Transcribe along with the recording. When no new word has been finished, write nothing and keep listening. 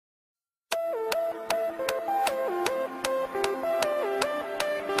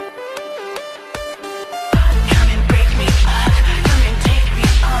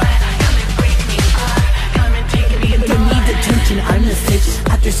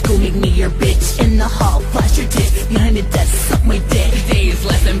Make me your bitch in the hall, flash your tits behind the desk, suck my dick. Today's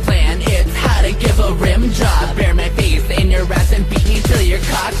lesson plan, it's how to give a rim job. Bare my face in your ass and beat me till your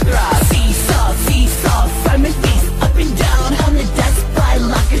cock throbs. Seesaw, seesaw, find my face up and down on the desk by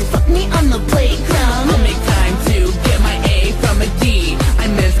lockers, fuck me on the playground. I'll make time to get my A from a D. I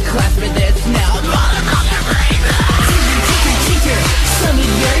missed class for this now. Teacher, show me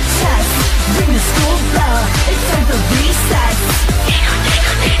your test. Ring the school bell, it's time for recess.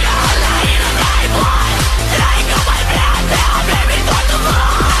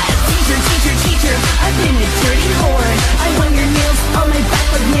 Teacher, I've been a dirty whore. I want your nails on my back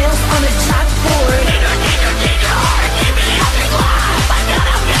like nails on a chalkboard.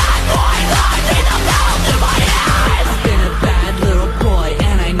 I've been a bad little boy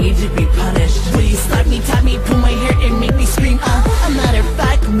and I need to be punished. Will you slap me, tap me, pull my hair and make me scream? A matter of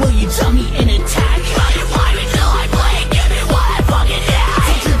fact, will you jump me in attack? You find me till I blink, give me what I fucking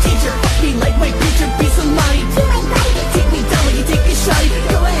have. Teacher, fuck me like my preacher, be somebody. Take me down like you take a shot.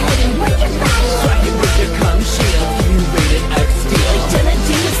 Go ahead and break your body. Try it with your cum shield, you rated X steel. Jenna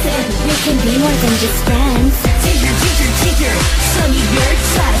Jameson, We can be more than just friends. Teacher, show me your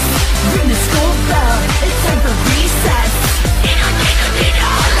chest. Ring the school bell, it's time for recess.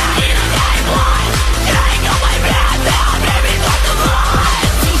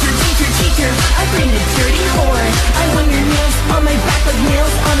 Teacher, I've been a dirty whore. I want your nails on my back like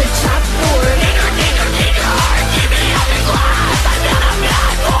nails on a chalkboard.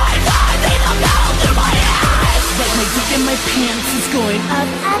 Like my dick in my pants is going up.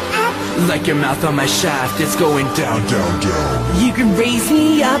 Like your mouth on my shaft, it's going down. You can raise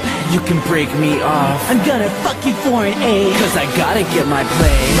me up, You can break me off, I'm gonna fuck you for an A. cause I gotta get my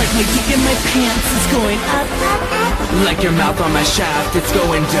play. Like my dick in my pants is going up. Like your mouth on my shaft, it's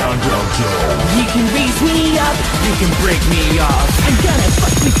going down. You can raise me up, You can break me off. I'm gonna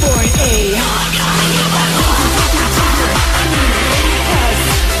fuck you for an A.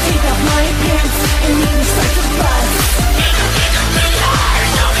 Take off my pants and make me start to bust.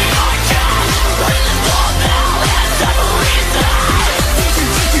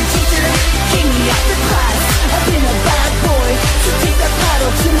 Teacher, kick me after class. I've been a bad boy, so take that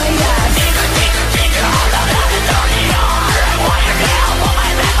paddle to my ass.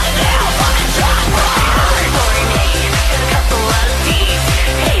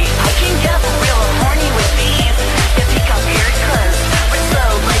 Hey, I can get real horny with these. You take off your clothes, we're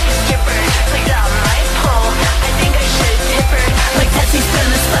slow like a skipper. Play down my pole, I think I should tip her. Like Tessie's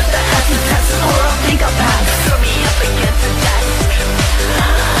gonna slap the acid test, or I'll think I'll pass. Throw me up against the desk.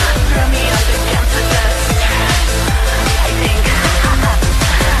 Throw me up against the desk. I think I'm gonna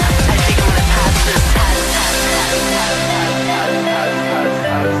pass this test.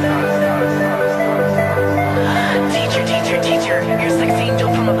 Teacher, you're a sex angel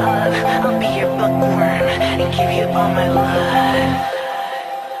from above. I'll be your bookworm and give you all my love.